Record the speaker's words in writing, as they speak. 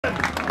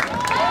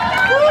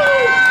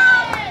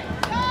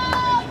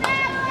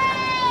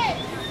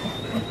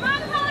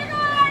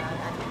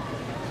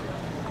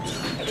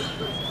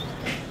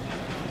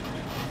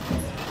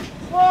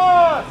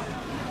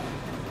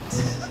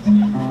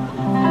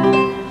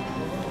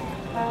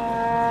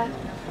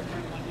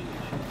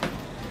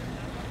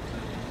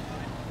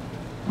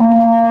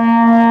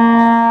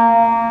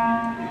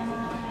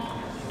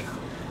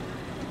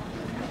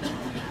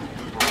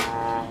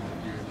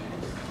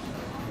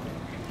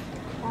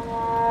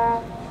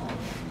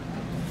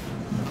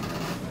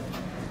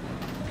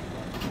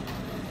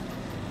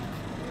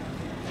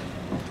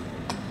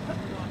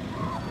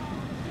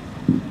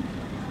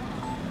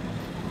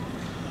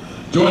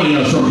Joining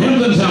us from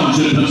Hampton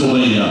Township,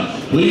 Pennsylvania,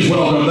 please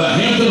welcome the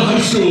Hampton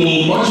High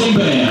School Marching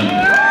Band.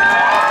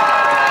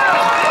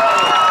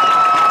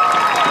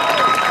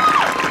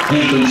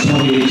 Hampton's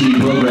 2018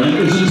 program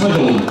is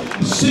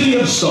entitled City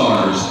of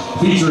Stars,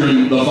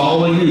 featuring the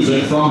following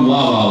music from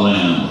La La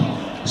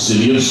Land: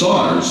 City of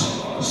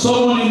Stars,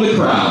 Someone in the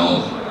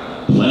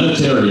Crowd,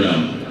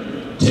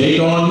 Planetarium,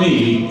 Take on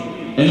Me,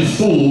 and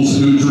Fools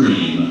Who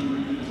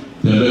Dream.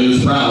 PIMBA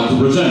is proud to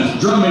present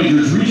drum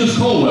majors Regis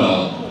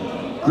Colwell,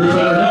 Griffin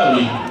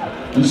Arnelli,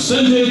 and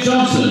Sanjay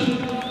Johnson,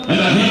 and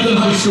the Hampton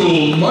High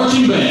School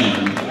Marching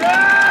Band.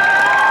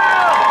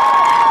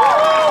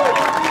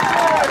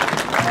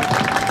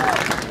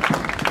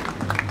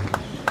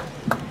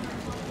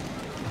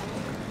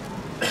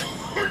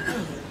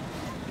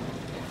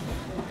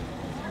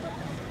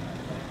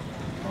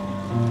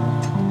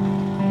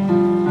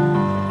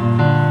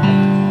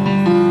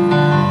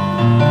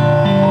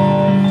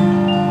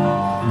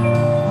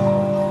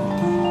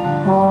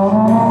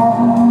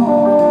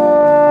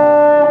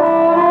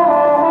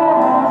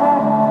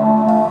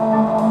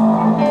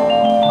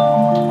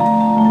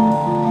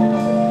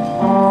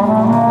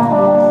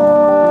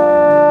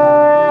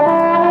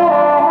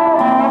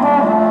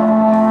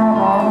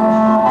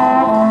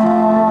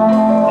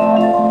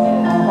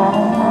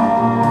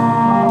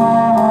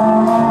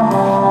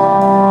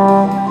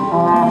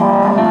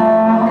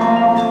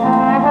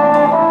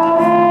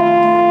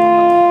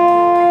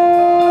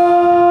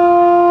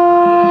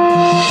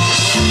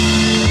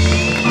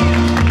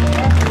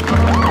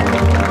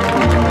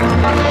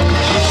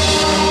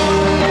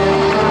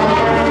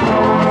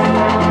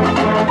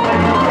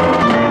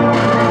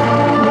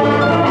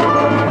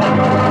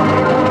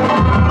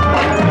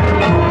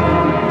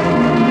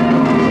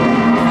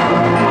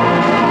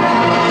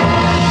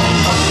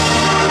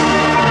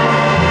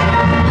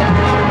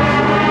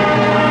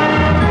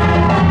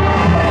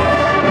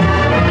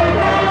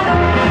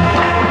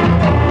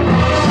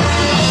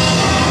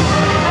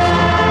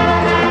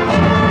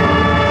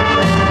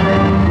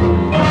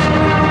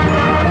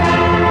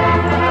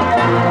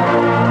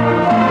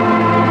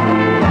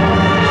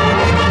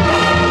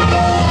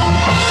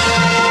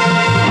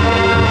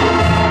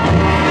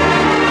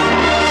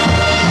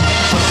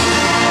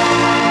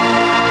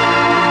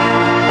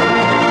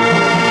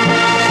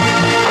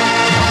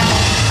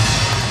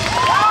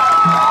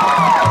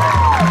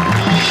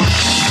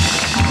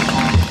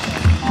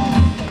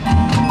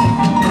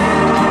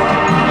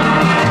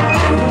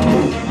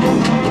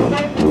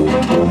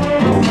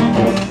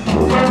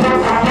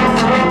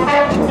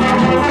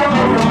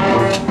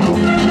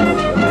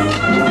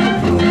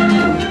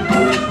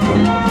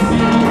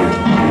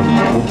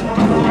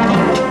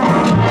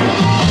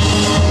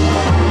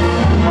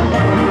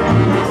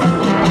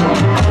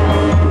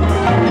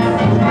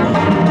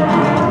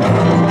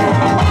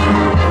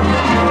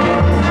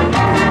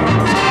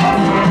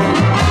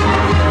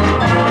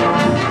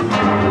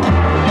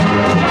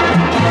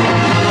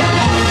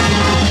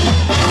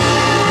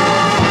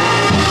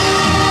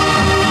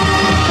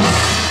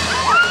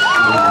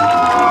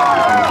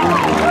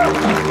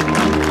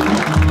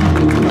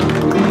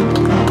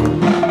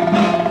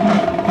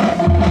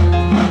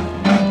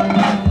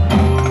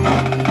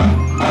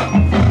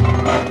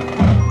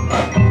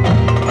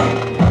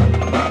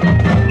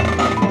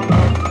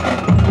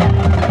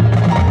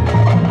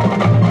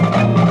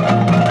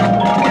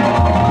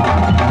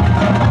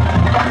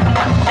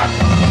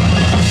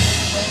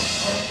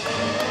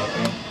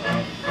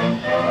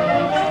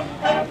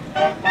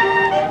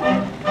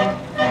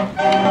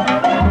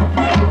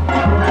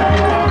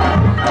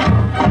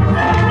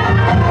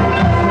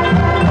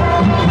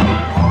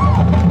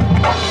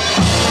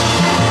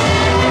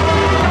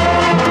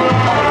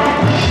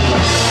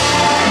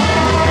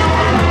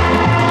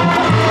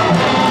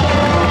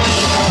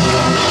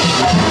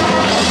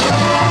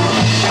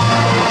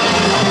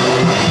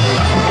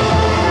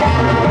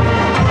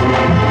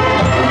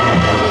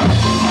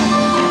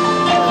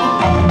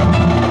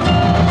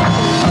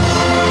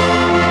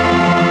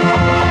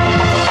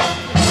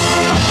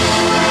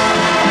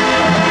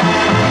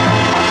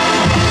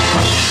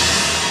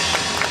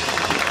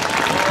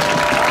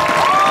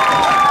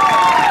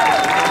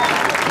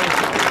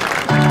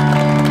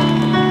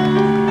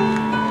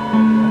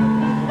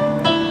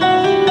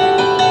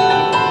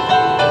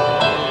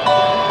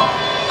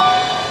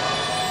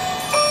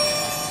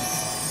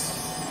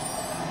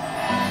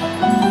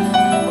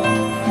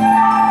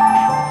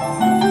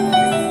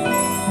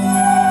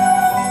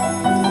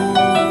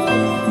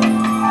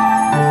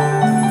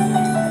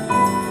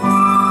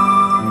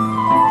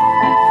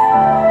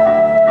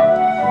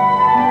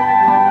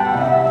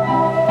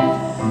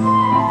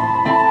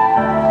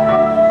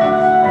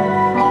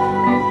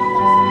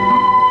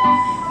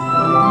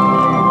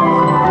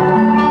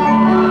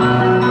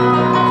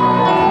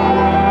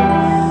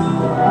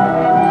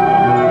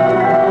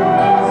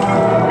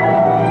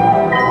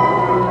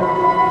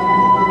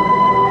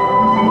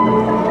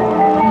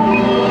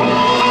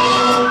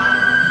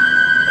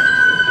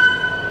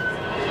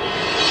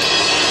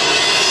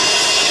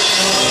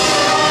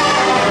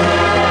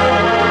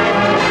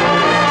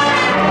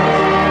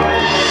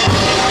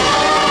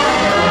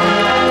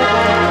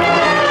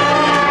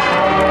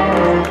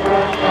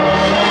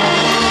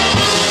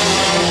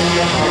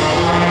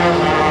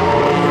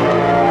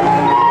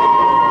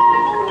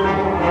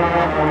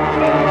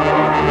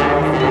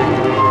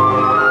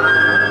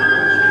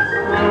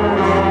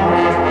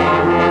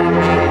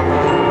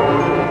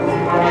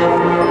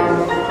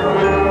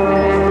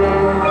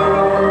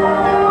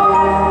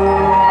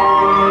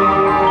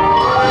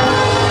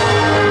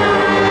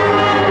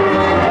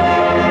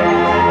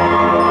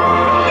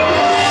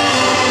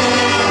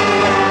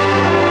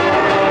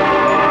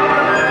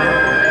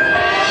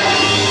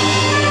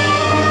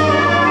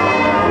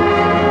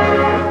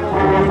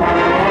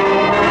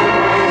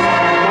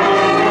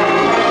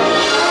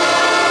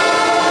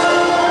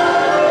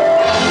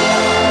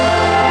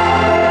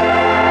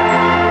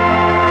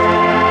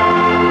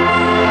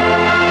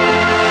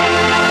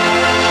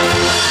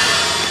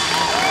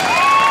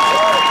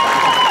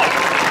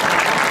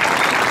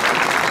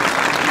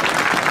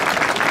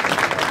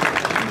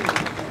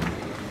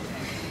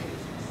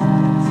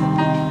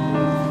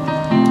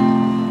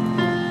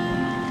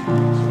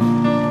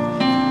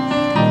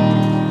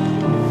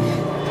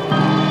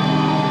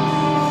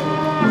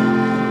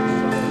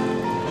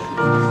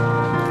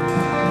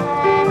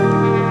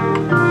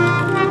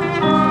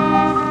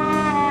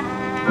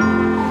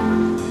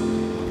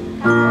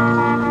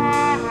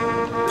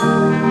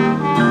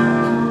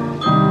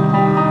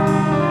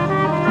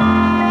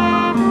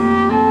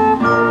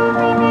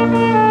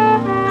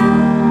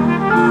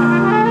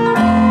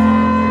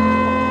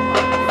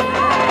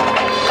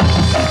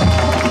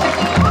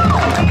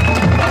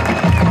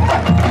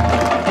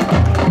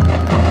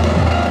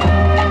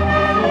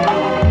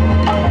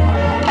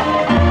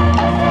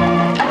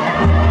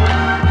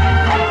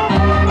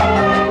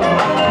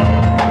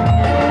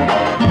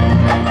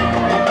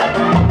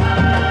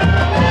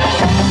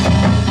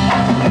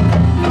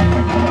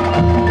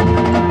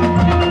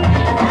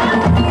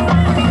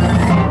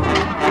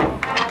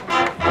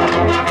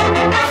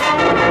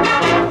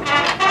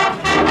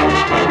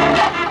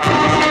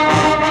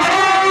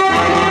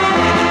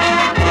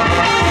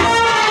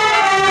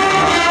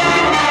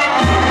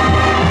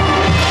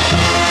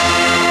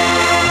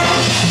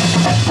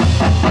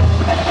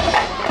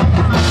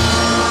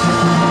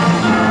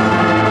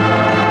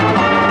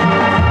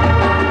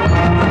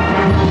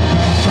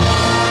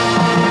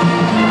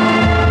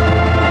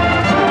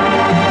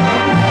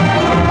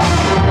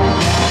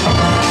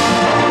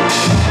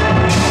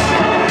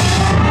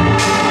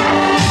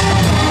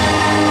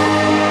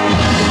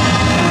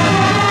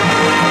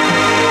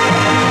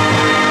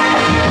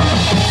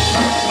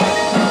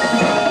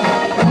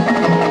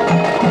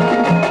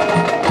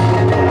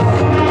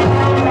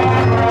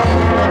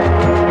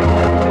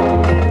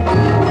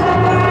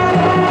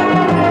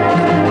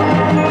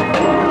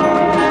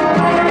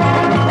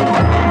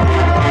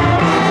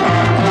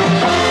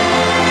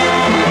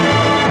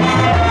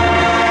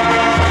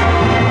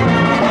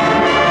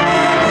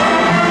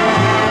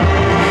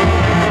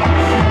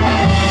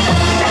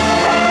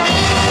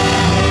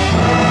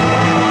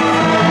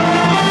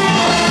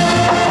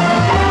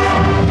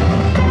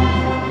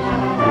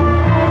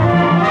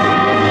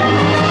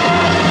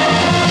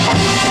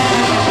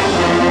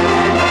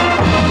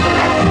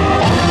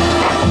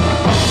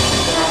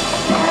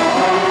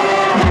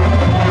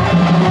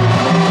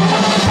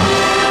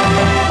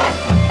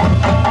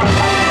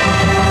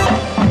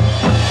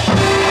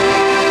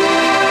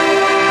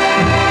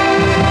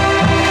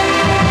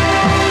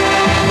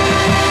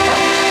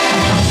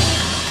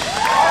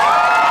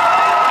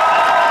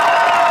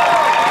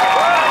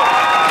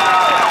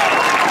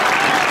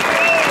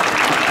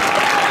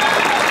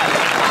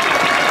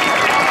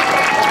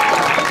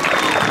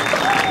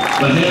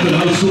 The Hampton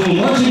High School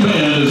Marching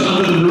Band is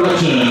under the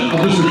direction of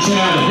Mr.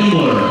 Chad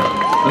Himmler,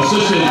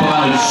 assisted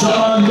by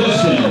Sean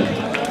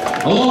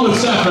Destin, along with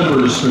staff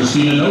members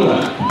Christina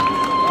Nowak,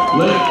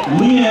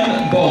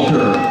 Leanne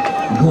Balker,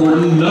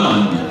 Gordon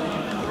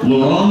Nunn,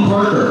 Lauren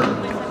Parker,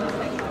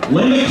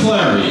 Lena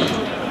Clary,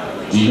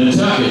 Gina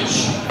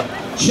Takich,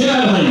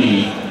 Chad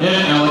Haney,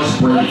 and Alex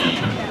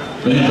Brady.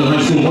 The Hampton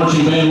High School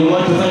Marching Band would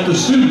like to thank the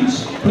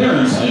students,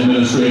 parents,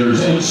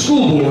 administrators, and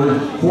school board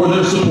for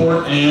their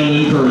support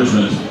and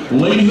encouragement.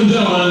 Ladies and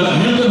gentlemen, the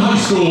Hampton High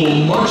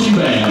School Marching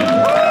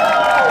Band.